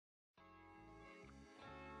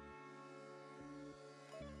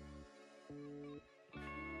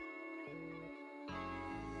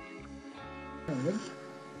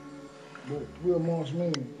But we're amongst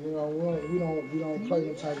men, you know. We don't play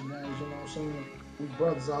no type of games. You know what I'm saying? We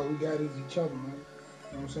brothers. All we got is each other, man.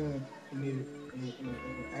 You know what I'm saying?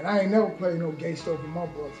 And I ain't never played no gay stuff with my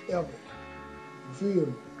brothers ever. You feel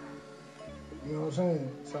me? You know what I'm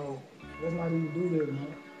saying? So let's not even do that,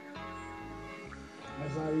 man.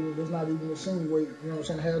 Let's not even insinuate. You know what I'm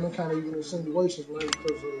saying? Have no kind of even insinuations, man,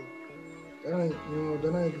 because that ain't, you know,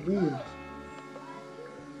 that ain't the business.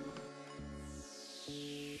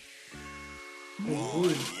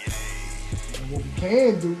 And what we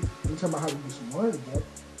can do, we talking about how we get some money together,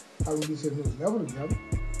 how we get to the next level together.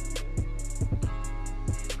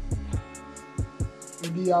 We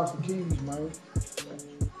give y'all some keys, man.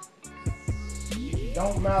 It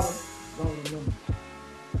don't matter, don't remember.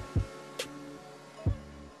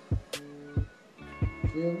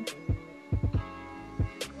 Feel me?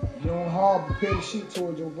 You don't harbor petty shit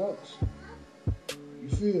towards your brothers. You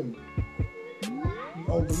feel me? You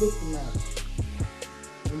overlook the matter.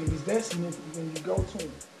 And if it's that significant, then you go to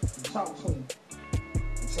him, you talk to him,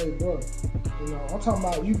 and say, bro, you know, I'm talking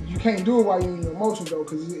about you can't do it while you're in your emotions though,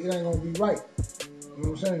 because it ain't gonna be right. You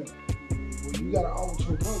know what I'm saying? When you gotta offer to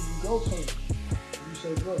your brother, you go to him, and you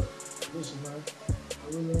say, bro, listen, man,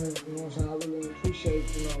 I really, you know what I'm saying, I really appreciate,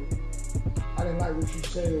 you know, I didn't like what you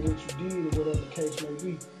said or what you did or whatever the case may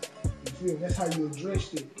be. You feel me? That's how you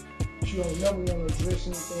addressed it. But you don't never want to address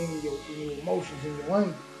anything in your emotions, in your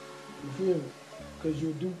anger. You feel me? Because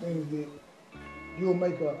you'll do things that you'll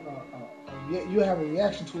make you'll have a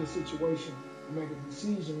reaction to a situation and make a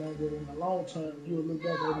decision, man, that in the long term you'll look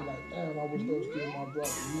back at it like, damn, I wish that was still my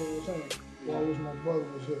brother. You know what I'm saying? Or I wish my brother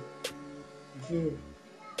was here. You feel me?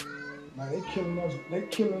 Like they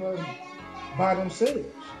killing us by themselves.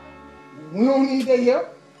 We don't need their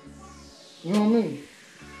help. You know what I mean?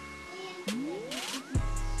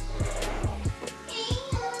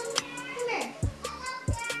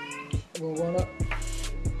 You wanna run up?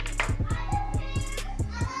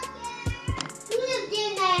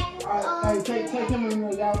 Alright, hey, take him in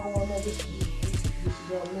there. Y'all going there. This is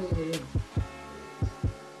your minute.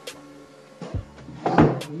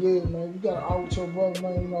 Yeah, man, you gotta out with your brother,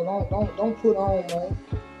 man. You know, don't put on, man.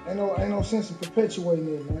 Ain't no sense in perpetuating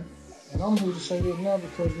it, man. And I'm here to say that now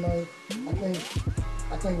because, man,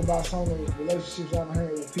 I think about some of the relationships I've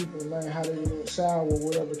had with people, man, how they went sour or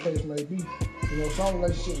whatever the case may be. You know, some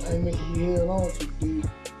relationships ain't meant to be held on to, dude.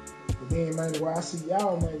 But then, man, where I see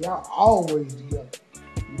y'all, man, y'all always together.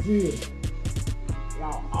 You feel me?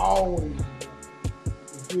 Y'all always together.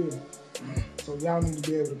 You feel me? So y'all need to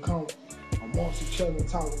be able to come amongst each other and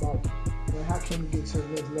talk about, man, how can we get to the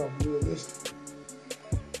next level realistically?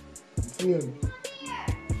 You feel me?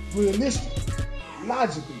 Realistic,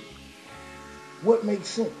 logically, what makes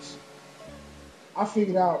sense? I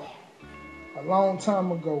figured out a long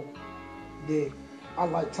time ago that I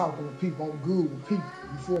like talking to people. I'm good with people.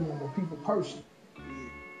 You feel me? I'm a people person.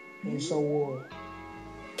 And so,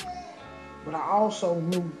 but I also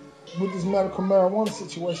knew with this medical marijuana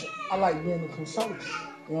situation, I like being a consultant.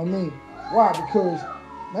 You know what I mean? Why? Because,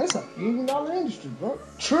 man, it's a $1 billion industry, bro.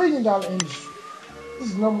 $1 trillion industry. This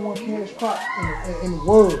is #1 cash crop in the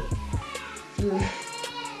world.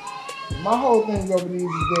 My whole thing of it is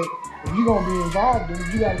that if you're going to be involved in it,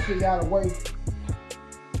 you got to figure out a way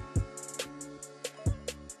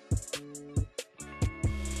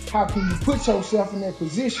how can you put yourself in that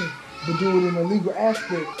position but do it in a legal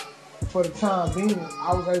aspect. For the time being,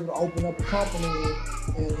 I was able to open up a company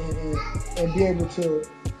and be able to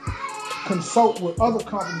consult with other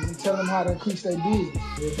companies and tell them how to increase their business.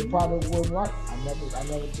 If the product wasn't right,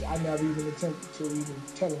 I never even attempted to even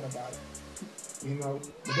tell them about it. You know,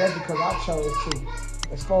 but that's because I chose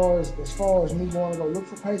to. As far as me going to go look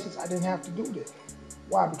for patients, I didn't have to do that.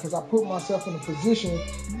 Why? Because I put myself in a position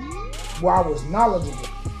where I was knowledgeable.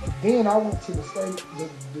 And then I went to the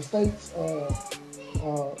state's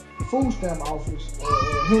food stamp office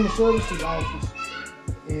or human services office,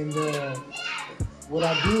 and what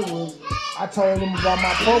I did was I told them about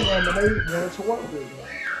my program and they wanted to work with me.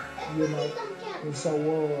 You know, and so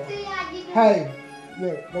hey,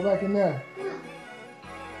 yeah, go back in there.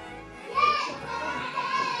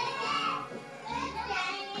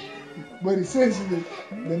 But essentially,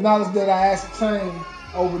 the knowledge that I ascertained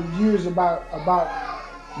over the years about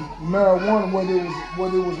marijuana,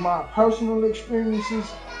 whether it was my personal experiences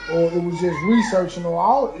or it was just researching or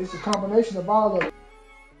all, it's a combination of all of it.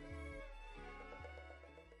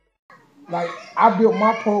 Like, I built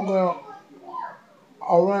my program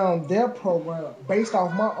around their program based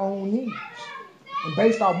off my own needs and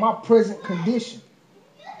based off my present condition.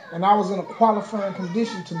 And I was in a qualifying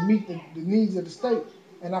condition to meet the needs of the state.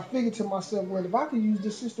 And I figured to myself, well, if I could use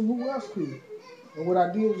this system, who else could? And what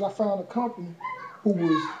I did was I found a company who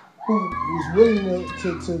was willing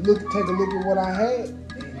to take a look at what I had,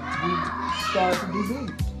 and we started to do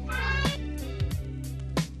business.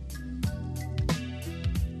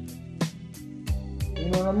 You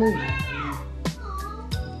know what I mean?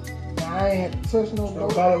 Now, I ain't had to touch no. So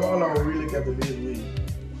Colorado really got the big league.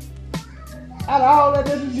 Out of all that,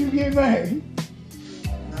 that's what you get, man.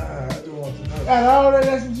 Nah, I just want to know. Out of all that,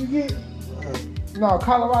 that's what you get. No,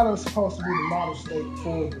 Colorado is supposed to be the model state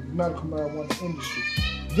for the medical marijuana industry.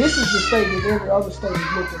 This is the state that every other state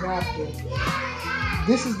is looking after.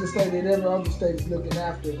 This is the state that every other state is looking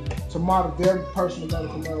after to model their personal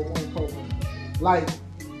medical marijuana program. Like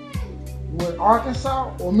when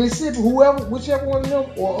Arkansas or Mississippi, whichever one of them,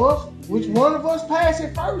 or us, which one of us pass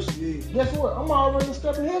it first, guess what? I'm already a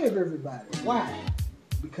step ahead of everybody. Why?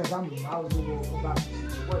 Because I'm knowledgeable about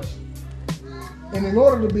the situation. And in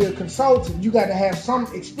order to be a consultant, you got to have some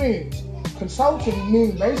experience. Consulting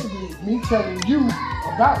means basically me telling you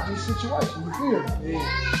about this situation. You feel me?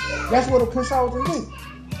 Yeah. That's what a consultant is.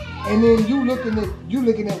 And then you looking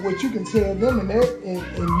at what you can tell them, and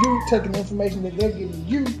you taking the information that they're giving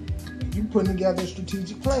you, and you putting together a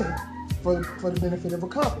strategic plan for the benefit of a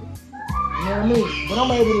company. You know what I mean? But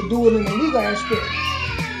I'm able to do it in the legal aspect.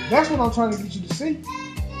 That's what I'm trying to get you to see.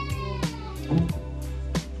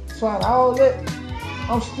 So out of all that,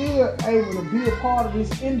 I'm still able to be a part of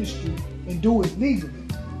this industry and do it legally.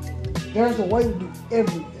 There's a way to do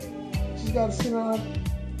everything. You just gotta sit down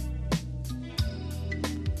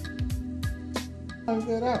and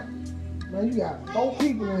get out. Man, you got 4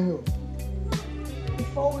 people in here. There's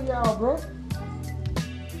 4 of y'all, bro.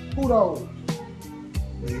 Who those?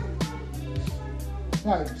 Me.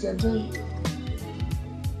 How, 17?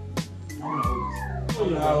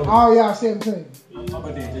 Oh, y'all 17. I'm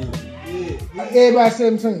about to do. Everybody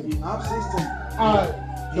 17. I'm 16. Alright.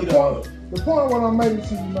 The point of what I'm making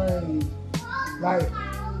to you, man, is like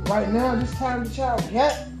right now, this time that y'all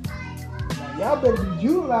got, like, y'all better be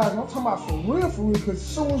utilizing. I'm talking about for real, because as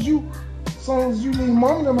soon as you leave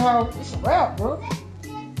mom in them house, it's a wrap, bro.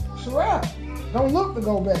 It's a wrap. Don't look to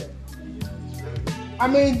go back. I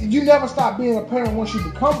mean, you never stop being a parent once you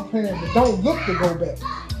become a parent, but don't look to go back.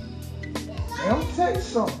 And I'm gonna tell you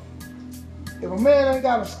something. If a man ain't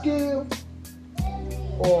got a skill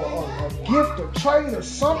or a gift or trade or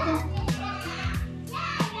something,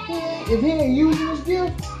 if he ain't using his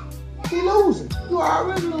gift, he losing. You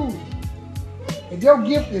already losing. If your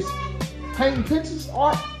gift is painting pictures,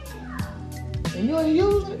 art, and you ain't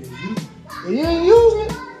using it,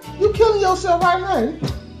 you killing yourself right now.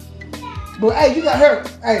 But hey, you got hurt.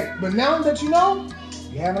 Hey, but now that you know,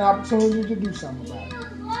 you have an opportunity to do something about it.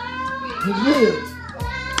 It's real.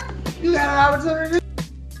 You got an opportunity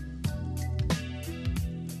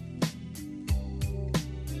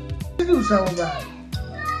to do something about it.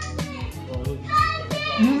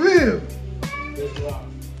 You real.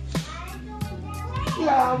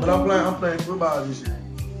 Yeah, but I'm playing football this year.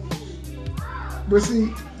 But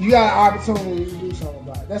see, you got an opportunity to do something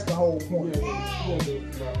about it. That's the whole point.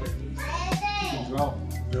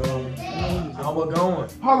 How we going?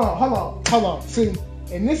 Hold on. See,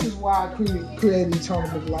 and this is why I created Eternal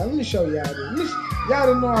Book of Life. Let me show y'all this. Y'all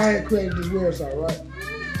didn't know I had created this website, right?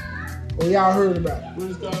 Or y'all heard about it? What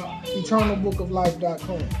is that?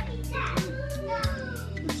 EternalBookOfLife.com.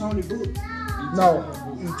 Tony Book. No,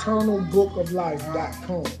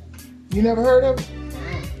 EternalBookOfLife.com. You never heard of it?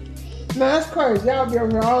 Nah, that's crazy. Y'all be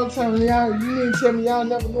over here all the time. You didn't tell me y'all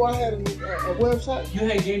never knew I had a website? You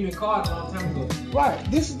had gave me a card a long time ago. Right.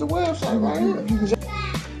 This is the website right here.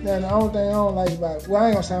 Now, the only thing I don't like about it, well, I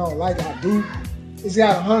ain't gonna say I don't like it, I do. It's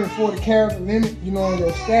got a 140 character limit, you know, on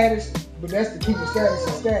your status, but that's to keep the status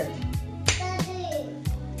in status.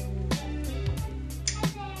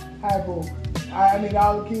 Hi, boo. I need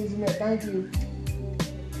all the kids in there. Thank you.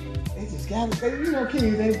 They just got it. You know,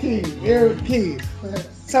 kids ain't kids. They're kids.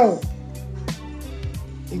 So,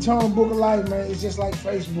 Eternal Book of Life, man, it's just like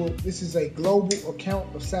Facebook. This is a global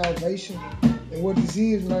account of salvation. And what this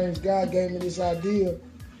is, man, is God gave me this idea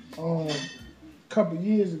a couple of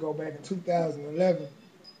years ago, back in 2011.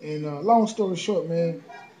 And long story short, man,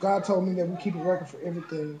 God told me that we keep a record for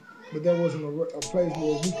everything, but there wasn't a place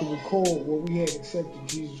where we could record where we had accepted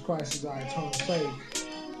Jesus Christ as our eternal Savior.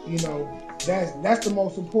 You know, that's the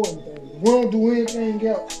most important thing. If we don't do anything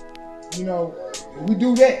else, you know, if we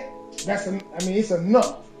do that, it's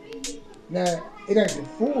enough. Now, it ain't the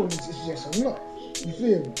fullness, it's just enough. You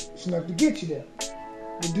feel me? It's enough to get you there.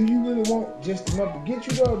 But do you really want just enough to get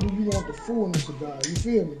you there, or do you want the fullness of God? You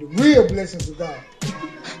feel me? The real blessings of God.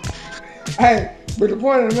 Hey, but the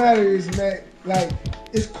point of the matter is, man, like,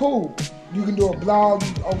 it's cool. You can do a blog,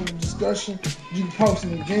 you can open a discussion, you can post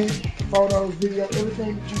an event, photos, videos,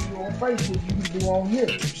 everything that you do on Facebook, you can do on here.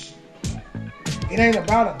 It ain't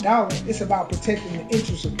about a dollar, it's about protecting the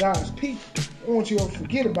interests of God's people. I don't want you to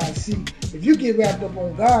forget about it. See, if you get wrapped up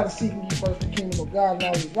on God and seeking ye first the kingdom of God and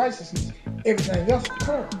all his righteousness, everything else will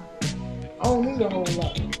come. I don't need a whole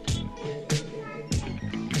lot.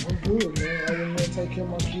 I'm good, man. I want to take care of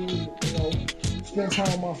my kids, you know, spend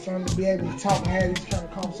time with my family, be able to talk and have these kind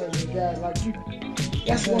of conversations with guys like you.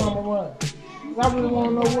 That's why I'm around. I really want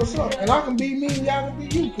to know what's up. And I can be me and y'all can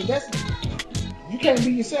be you. Because that's, you can't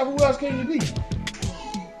be yourself. Who else can you be?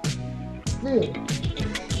 Feel me?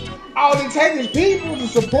 All it takes is people to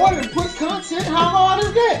support and put content. How hard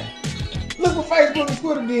is that? Look what Facebook and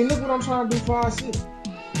Twitter did. Look what I'm trying to do for our city.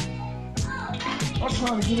 I'm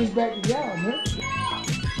trying to get this back to y'all, man.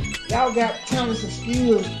 Y'all got talents and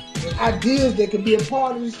skills and ideas that can be a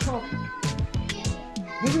part of this company.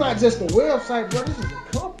 This is not just a website, bro. This is a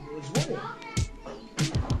company as well.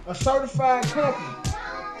 A certified company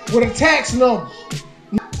with a tax number.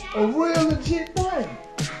 A real legit thing.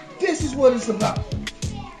 This is what it's about.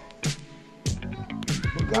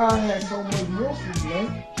 But God has so much more for you,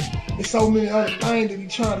 man. There's so many other things that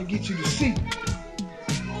He's trying to get you to see.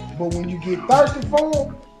 But when you get thirsty for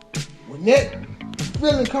Him, when that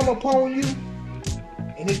feeling come upon you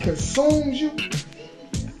and it consumes you,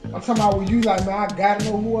 I'm talking about when you like, man, I gotta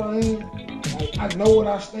know who I am. Like, I know what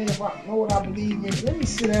I stand for. I know what I believe in. Let me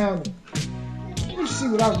sit down and let me see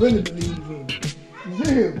what I really believe in. You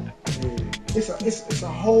hear me? It's a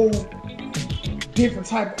whole different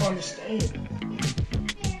type of understanding.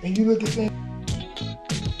 And you look at things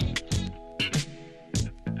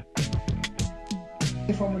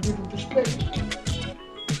from a different perspective.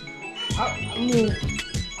 I mean,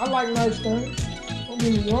 I like nice things. Don't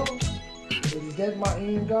get me wrong. But is that my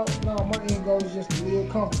end goal? No, my end goal is just to live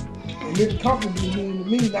comfortable. And living comfortably means to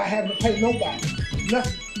me not having to pay nobody.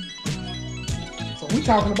 Nothing. So we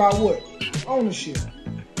talking about what? Ownership.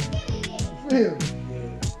 You feel me?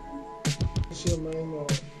 Yeah. Shit, man.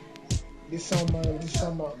 This something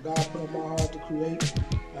God put on my heart to create.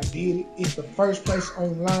 I did it. It's the first place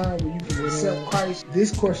online where you can accept Christ.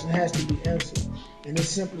 This question has to be answered. And it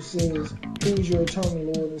simply says, who is your eternal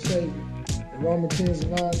Lord and Savior? And Romans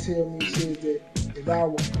 10:9 tell me, it says that if thou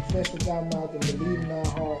wilt confess with thy mouth and believe in thy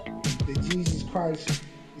heart that Jesus Christ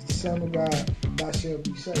is the Son of God, thou shalt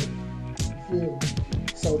be saved. You feel me?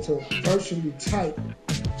 So to virtually type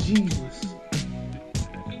Jesus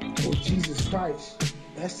or Jesus Christ,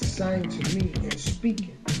 that's the same to me as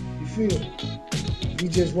speaking. You feel me? We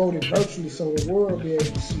just wrote it virtually so the world be able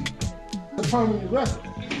to see. It's a permanent record.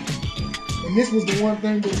 And this was the one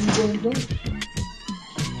thing that we wasn't doing.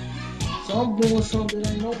 So I'm doing something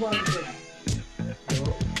that ain't nobody doing.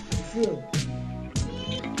 You feel me?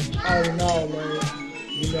 All in all, man,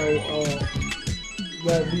 you know, you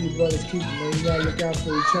gotta be your brother's keeper, man. You gotta look out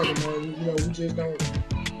for each other, man. You know, we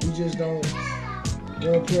just don't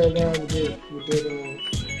play around with that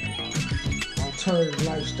alternative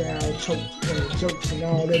lifestyle, jokes and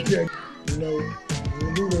all that. You know, we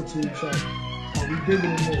do that to each other. We bigger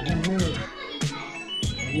than that. We men.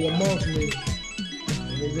 We amongst men.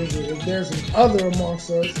 And if there's an other amongst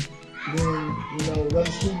us, then, you know, let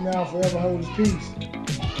us speak now, forever hold his peace.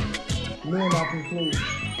 Men, I conclude,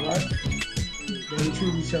 right? Then we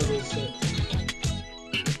treat each other as such.